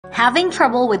Having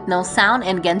trouble with no sound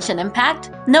in Genshin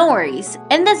Impact? No worries.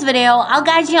 In this video, I'll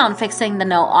guide you on fixing the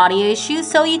no audio issue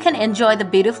so you can enjoy the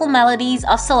beautiful melodies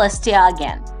of Celestia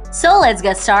again. So let's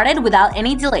get started without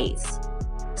any delays.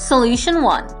 Solution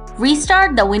 1.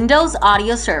 Restart the Windows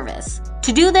audio service.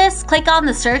 To do this, click on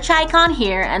the search icon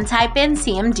here and type in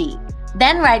CMD.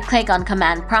 Then right-click on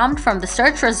command prompt from the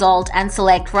search result and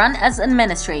select Run as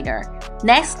Administrator.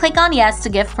 Next, click on Yes to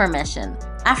give permission.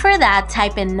 After that,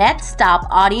 type in net stop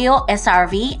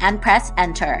Audiosrv and press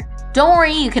enter. Don't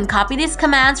worry, you can copy these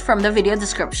commands from the video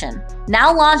description.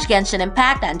 Now launch Genshin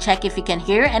Impact and check if you can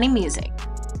hear any music.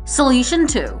 Solution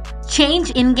 2.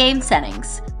 Change in-game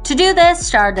settings. To do this,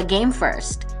 start the game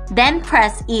first. Then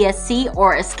press ESC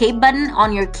or escape button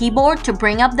on your keyboard to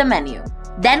bring up the menu.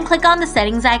 Then click on the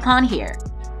settings icon here.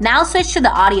 Now switch to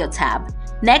the audio tab.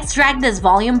 Next, drag this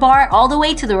volume bar all the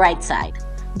way to the right side.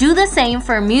 Do the same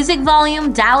for music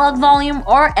volume, dialogue volume,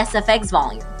 or SFX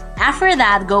volume. After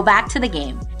that, go back to the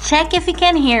game. Check if you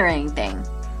can hear anything.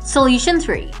 Solution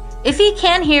 3. If you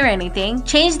can't hear anything,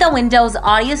 change the Windows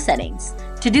audio settings.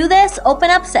 To do this, open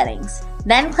up Settings,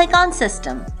 then click on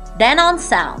System, then on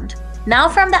Sound. Now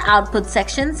from the Output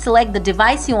section, select the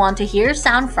device you want to hear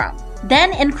sound from.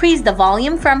 Then increase the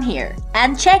volume from here,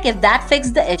 and check if that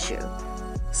fixed the issue.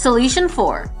 Solution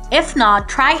 4. If not,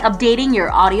 try updating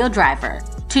your audio driver.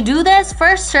 To do this,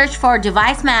 first search for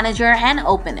Device Manager and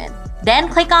open it. Then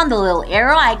click on the little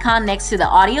arrow icon next to the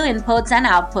audio inputs and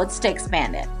outputs to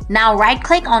expand it. Now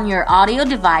right-click on your audio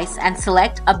device and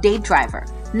select Update Driver.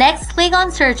 Next, click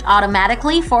on Search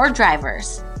automatically for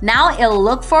drivers. Now it'll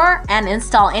look for and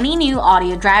install any new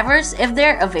audio drivers if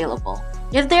they're available.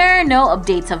 If there are no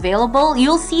updates available,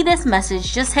 you'll see this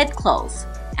message, just hit close.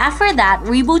 After that,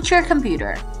 reboot your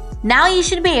computer. Now you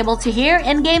should be able to hear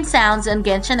in-game sounds in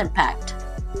Genshin Impact.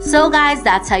 So guys,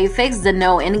 that's how you fix the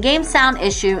no in-game sound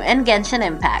issue in Genshin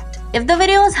Impact. If the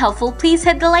video was helpful, please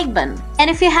hit the like button. And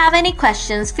if you have any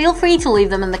questions, feel free to leave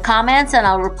them in the comments and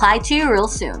I'll reply to you real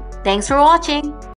soon. Thanks for watching!